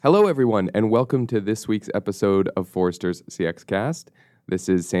Hello, everyone, and welcome to this week's episode of Forrester's CX Cast. This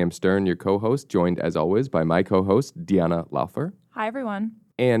is Sam Stern, your co-host, joined as always by my co-host, Deanna Laufer. Hi, everyone.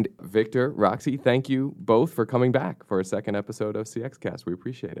 And Victor, Roxy, thank you both for coming back for a second episode of CX Cast. We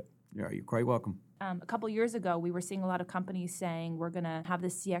appreciate it. Yeah, you're quite welcome. A couple years ago, we were seeing a lot of companies saying we're going to have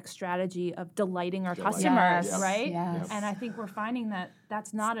this CX strategy of delighting our customers, Yes. right? Yes. And I think we're finding that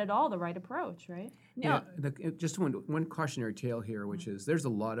that's not at all the right approach, right? Yeah, just one cautionary tale here, which is there's a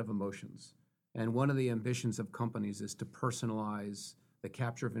lot of emotions. And one of the ambitions of companies is to personalize the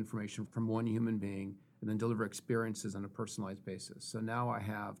capture of information from one human being and then deliver experiences on a personalized basis. So now I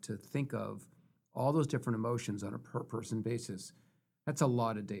have to think of all those different emotions on a per-person basis. That's a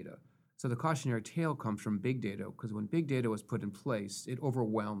lot of data. So the cautionary tale comes from big data, because when big data was put in place, it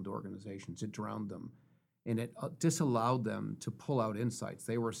overwhelmed organizations, it drowned them, and it disallowed them to pull out insights.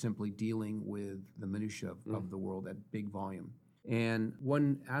 They were simply dealing with the minutia of the world at big volume. And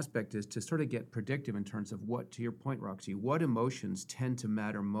one aspect is to sort of get predictive in terms of what, to your point, Roxy, what emotions tend to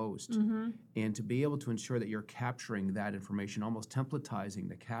matter most, and to be able to ensure that you're capturing that information, almost templatizing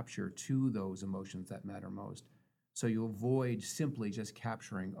the capture to those emotions that matter most. So you avoid simply just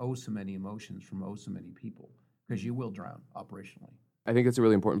capturing so many emotions from so many people, because you will drown operationally. I think that's a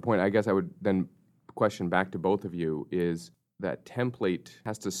really important point. I guess I would then question back to both of you is that template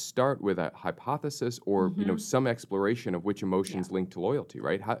has to start with a hypothesis or some exploration of which emotions link to loyalty,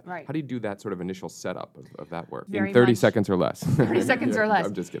 right? How do you do that sort of initial setup of that work in 30 seconds or less? 30 seconds or less.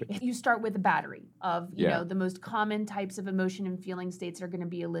 I'm just kidding. You start with a battery of, you know, the most common types of emotion and feeling states are going to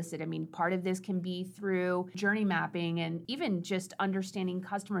be elicited. I mean, part of this can be through journey mapping and even just understanding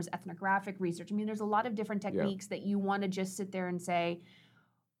customers' ethnographic research. I mean, there's a lot of different techniques that you want to just sit there and say,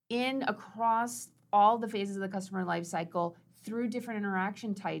 across all the phases of the customer life cycle, through different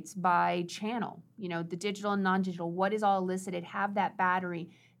interaction types by channel, the digital and non-digital, what is all elicited, have that battery,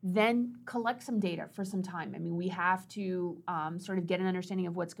 then collect some data for some time. I mean, we have to sort of get an understanding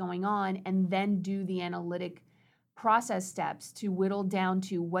of what's going on and then do the analytic process steps to whittle down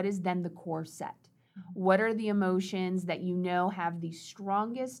to what is then the core set. What are the emotions that have the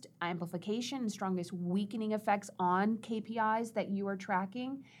strongest amplification and strongest weakening effects on KPIs that you are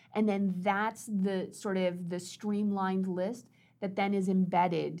tracking? And then that's the sort of the streamlined list that then is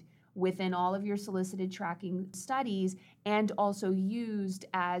embedded within all of your solicited tracking studies and also used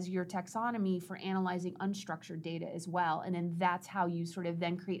as your taxonomy for analyzing unstructured data as well. And then that's how you sort of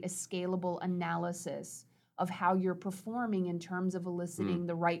then create a scalable analysis of how you're performing in terms of eliciting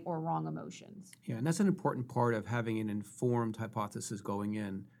the right or wrong emotions. Yeah, and that's an important part of having an informed hypothesis going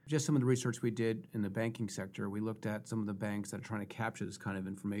in. Just some of the research we did in the banking sector, we looked at some of the banks that are trying to capture this kind of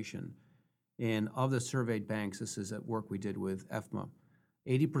information. And of the surveyed banks, this is at work we did with EFMA,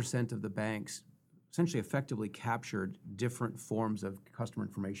 80% of the banks essentially effectively captured different forms of customer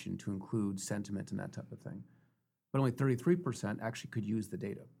information to include sentiment and that type of thing. But only 33% actually could use the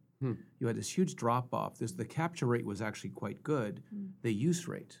data. You had this huge drop-off. The capture rate was actually quite good. The use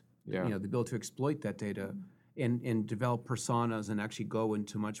rate, the ability to exploit that data and develop personas and actually go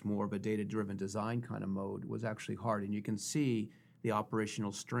into much more of a data-driven design kind of mode was actually hard. And you can see the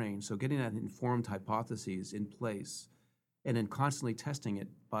operational strain. So getting that informed hypotheses in place and then constantly testing it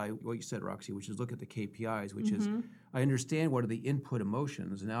by what you said, Roxy, which is look at the KPIs, which is I understand what are the input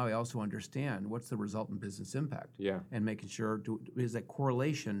emotions, and now I also understand what's the resultant business impact. And making sure, is that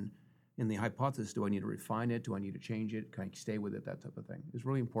correlation in the hypothesis, do I need to refine it? Do I need to change it? Can I stay with it? That type of thing is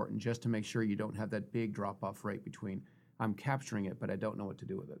really important just to make sure you don't have that big drop-off rate between I'm capturing it, but I don't know what to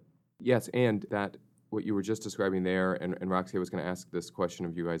do with it. Yes, and that what you were just describing there, and Roxy, I was going to ask this question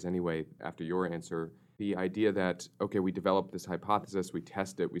of you guys anyway after your answer, the idea that, okay, we develop this hypothesis, we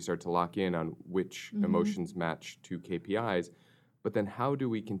test it, we start to lock in on which emotions match to KPIs, but then how do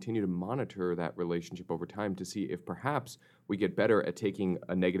we continue to monitor that relationship over time to see if perhaps we get better at taking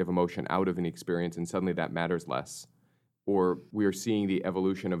a negative emotion out of an experience and suddenly that matters less, or we're seeing the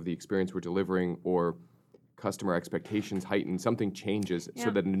evolution of the experience we're delivering, or customer expectations heighten, something changes so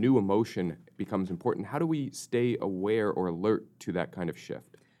that a new emotion becomes important. How do we stay aware or alert to that kind of shift?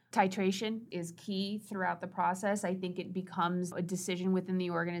 Titration is key throughout the process. I think it becomes a decision within the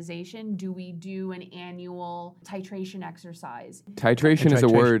organization. Do we do an annual titration exercise? Titration is a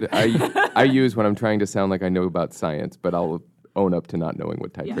word I use when I'm trying to sound like I know about science, but I'll own up to not knowing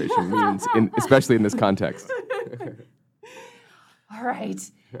what titration means, especially in this context. All right.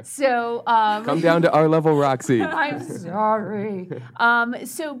 So Come down to our level, Roxy. I'm sorry.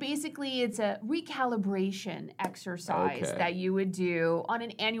 So basically, it's a recalibration exercise Okay. that you would do on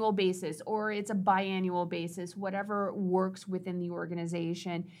an annual basis, or it's a biannual basis, whatever works within the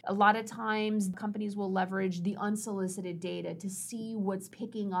organization. A lot of times, companies will leverage the unsolicited data to see what's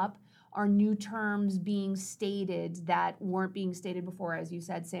picking up. Are new terms being stated that weren't being stated before, as you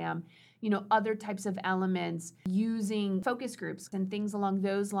said, Sam? Other types of elements, using focus groups and things along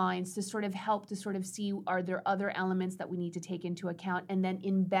those lines to sort of help to sort of see, are there other elements that we need to take into account, and then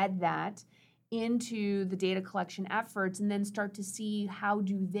embed that into the data collection efforts, and then start to see how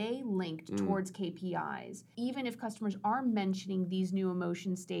do they link towards KPIs. Even if customers are mentioning these new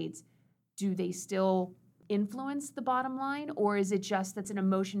emotion states, do they still influence the bottom line, or is it just that's an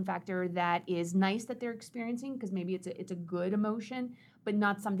emotion factor that is nice that they're experiencing because maybe it's a good emotion, but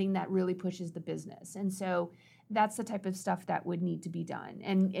not something that really pushes the business? And so that's the type of stuff that would need to be done.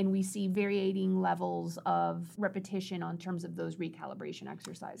 And we see varying levels of repetition on terms of those recalibration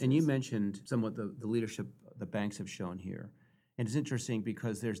exercises. And you mentioned somewhat the leadership the banks have shown here. And it's interesting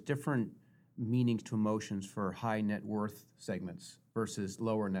because there's different meanings to emotions for high net worth segments versus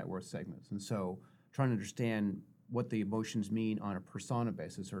lower net worth segments. And so trying to understand what the emotions mean on a persona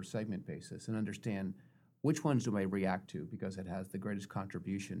basis or a segment basis, and understand which ones do I react to because it has the greatest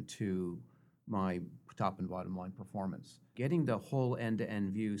contribution to my top and bottom line performance. Getting the whole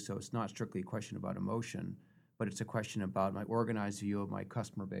end-to-end view, so it's not strictly a question about emotion, but it's a question about my organized view of my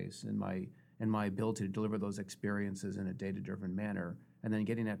customer base and my ability to deliver those experiences in a data-driven manner, and then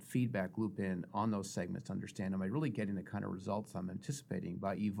getting that feedback loop in on those segments to understand, am I really getting the kind of results I'm anticipating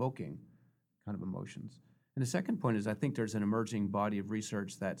by evoking kind of emotions? And the second point is, I think there's an emerging body of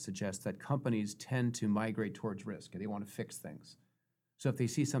research that suggests that companies tend to migrate towards risk, and they want to fix things. So if they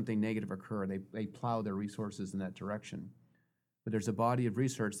see something negative occur, they plow their resources in that direction. But there's a body of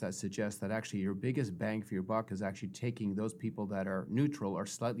research that suggests that actually your biggest bang for your buck is actually taking those people that are neutral or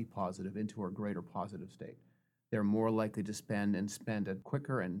slightly positive into a greater positive state. They're more likely to spend it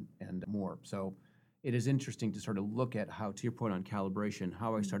quicker and more. So it is interesting to sort of look at how, to your point on calibration,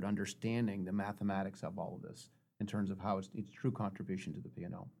 how I start understanding the mathematics of all of this in terms of how its true contribution to the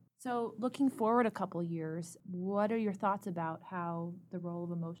P&L. So looking forward a couple years, what are your thoughts about how the role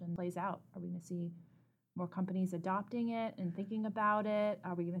of emotion plays out? Are we going to see more companies adopting it and thinking about it?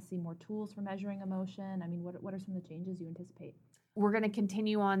 Are we going to see more tools for measuring emotion? I mean, what are some of the changes you anticipate? We're going to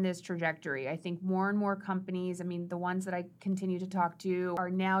continue on this trajectory. I think more and more companies, the ones that I continue to talk to,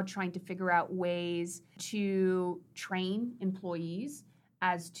 are now trying to figure out ways to train employees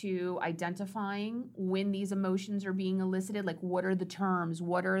as to identifying when these emotions are being elicited. Like, what are the terms?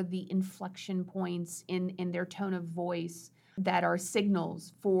 What are the inflection points in their tone of voice that are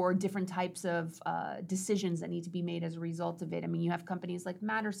signals for different types of decisions that need to be made as a result of it? You have companies like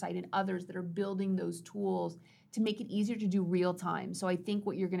Mattersight and others that are building those tools to make it easier to do real time. So I think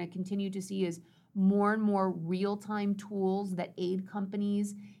what you're going to continue to see is more and more real-time tools that aid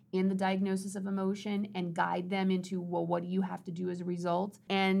companies in the diagnosis of emotion and guide them into, well, what do you have to do as a result?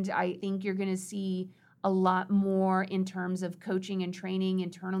 And I think you're going to see a lot more in terms of coaching and training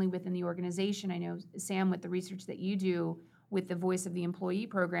internally within the organization. I know, Sam, with the research that you do with the Voice of the Employee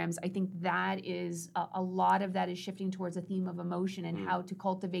programs, I think that is a lot of that is shifting towards a theme of emotion and how to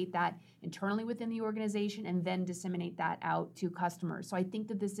cultivate that internally within the organization and then disseminate that out to customers. So I think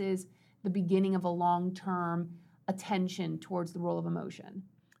that this is the beginning of a long-term attention towards the role of emotion.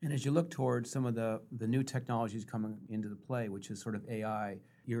 And as you look towards some of the new technologies coming into the play, which is sort of AI,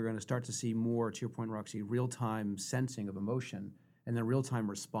 you're going to start to see more, to your point, Roxy, real-time sensing of emotion and then real-time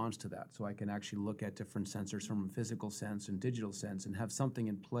response to that. So I can actually look at different sensors from a physical sense and digital sense and have something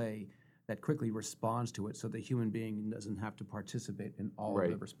in play that quickly responds to it so the human being doesn't have to participate in all of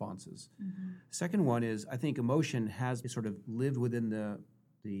the responses. Second one is, I think emotion has sort of lived within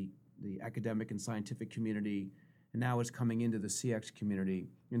the academic and scientific community, and now it's coming into the CX community.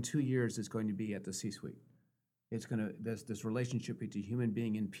 In 2 years, it's going to be at the C-suite. It's going to, this relationship between human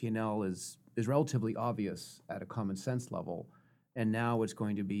being and P&L is relatively obvious at a common sense level. And now it's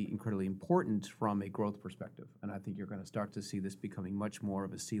going to be incredibly important from a growth perspective. And I think you're going to start to see this becoming much more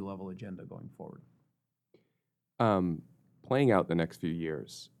of a C-level agenda going forward. Playing out the next few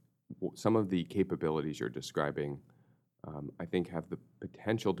years, some of the capabilities you're describing, I think have the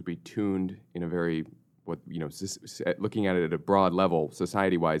potential to be tuned in a very, looking at it at a broad level,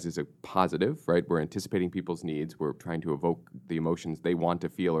 society-wise, is a positive, right? We're anticipating people's needs. We're trying to evoke the emotions they want to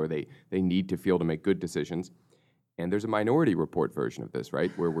feel or they need to feel to make good decisions. And there's a Minority Report version of this,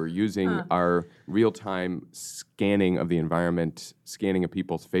 right, where we're using our real-time scanning of the environment, scanning of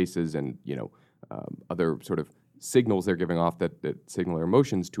people's faces and, other sort of signals they're giving off that signal their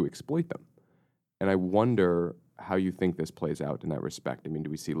emotions to exploit them. And I wonder how you think this plays out in that respect. I mean, do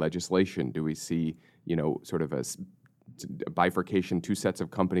we see legislation? Do we see, sort of a bifurcation, two sets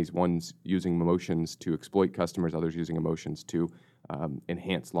of companies, one's using emotions to exploit customers, others using emotions to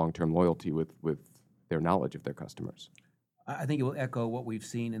enhance long-term loyalty with their knowledge of their customers? I think it will echo what we've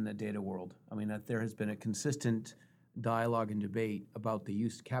seen in the data world. I mean, that there has been a consistent dialogue and debate about the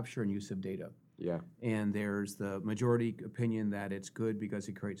capture and use of data. Yeah. And there's the majority opinion that it's good because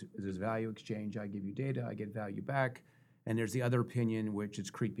there's value exchange. I give you data, I get value back. And there's the other opinion, which it's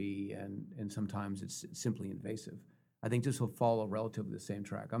creepy and sometimes it's simply invasive. I think this will follow relatively the same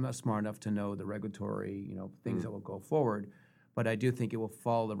track. I'm not smart enough to know the regulatory, things that will go forward, but I do think it will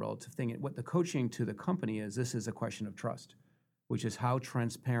follow the relative thing. And what the coaching to the company is, this is a question of trust, which is how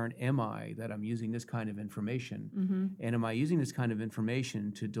transparent am I that I'm using this kind of information? And am I using this kind of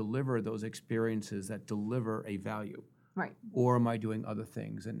information to deliver those experiences that deliver a value? Right. Or am I doing other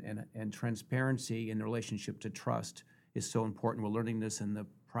things? And transparency in relationship to trust is so important. We're learning this in the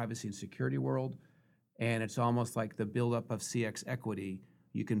privacy and security world. And it's almost like the buildup of CX equity.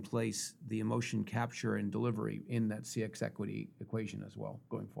 You can place the emotion capture and delivery in that CX equity equation as well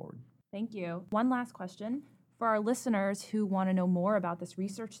going forward. Thank you. One last question. For our listeners who want to know more about this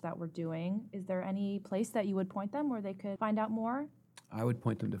research that we're doing, is there any place that you would point them where they could find out more? I would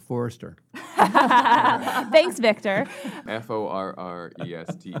point them to Forrester. Thanks, Victor. FORRESTER.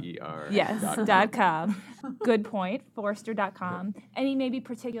 Yes, .com. Good point. Forrester.com. Any maybe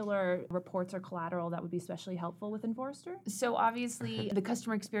particular reports or collateral that would be especially helpful within Forrester? So obviously the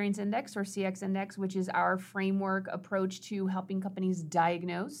Customer Experience Index, or CX Index, which is our framework approach to helping companies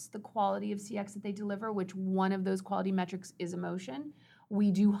diagnose the quality of CX that they deliver, which one of those quality metrics is emotion. We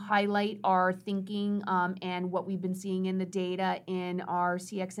do highlight our thinking and what we've been seeing in the data in our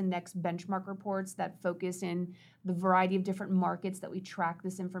CX Index benchmark reports that focus in the variety of different markets that we track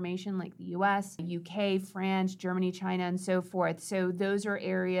this information, like the US, UK, France, Germany, China, and so forth. So those are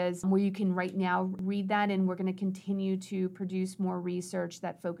areas where you can right now read that, and we're going to continue to produce more research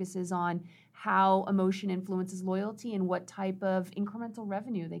that focuses on how emotion influences loyalty and what type of incremental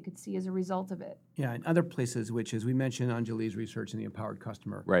revenue they could see as a result of it. Yeah, and other places, which is we mentioned Anjali's research in the empowered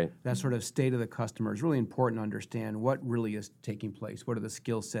customer. Right. That sort of state of the customer is really important to understand what really is taking place. What are the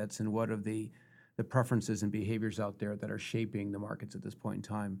skill sets and what are the preferences and behaviors out there that are shaping the markets at this point in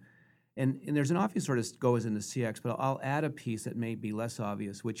time. And there's an obvious sort of goes into CX, but I'll add a piece that may be less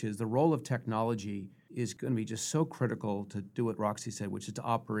obvious, which is the role of technology is going to be just so critical to do what Roxy said, which is to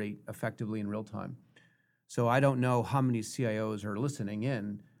operate effectively in real time. So I don't know how many CIOs are listening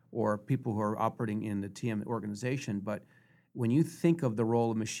in or people who are operating in the TM organization, but when you think of the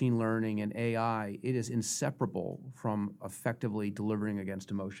role of machine learning and AI, it is inseparable from effectively delivering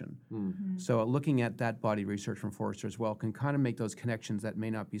against emotion. So looking at that body research from Forrester as well can kind of make those connections that may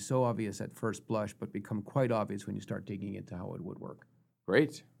not be so obvious at first blush, but become quite obvious when you start digging into how it would work.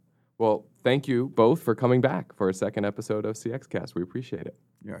 Great. Well, thank you both for coming back for a second episode of CXcast. We appreciate it.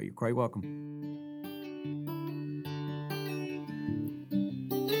 Yeah, you're quite welcome.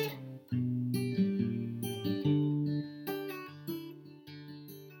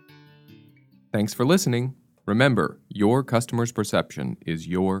 Thanks for listening. Remember, your customer's perception is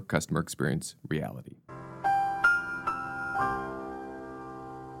your customer experience reality.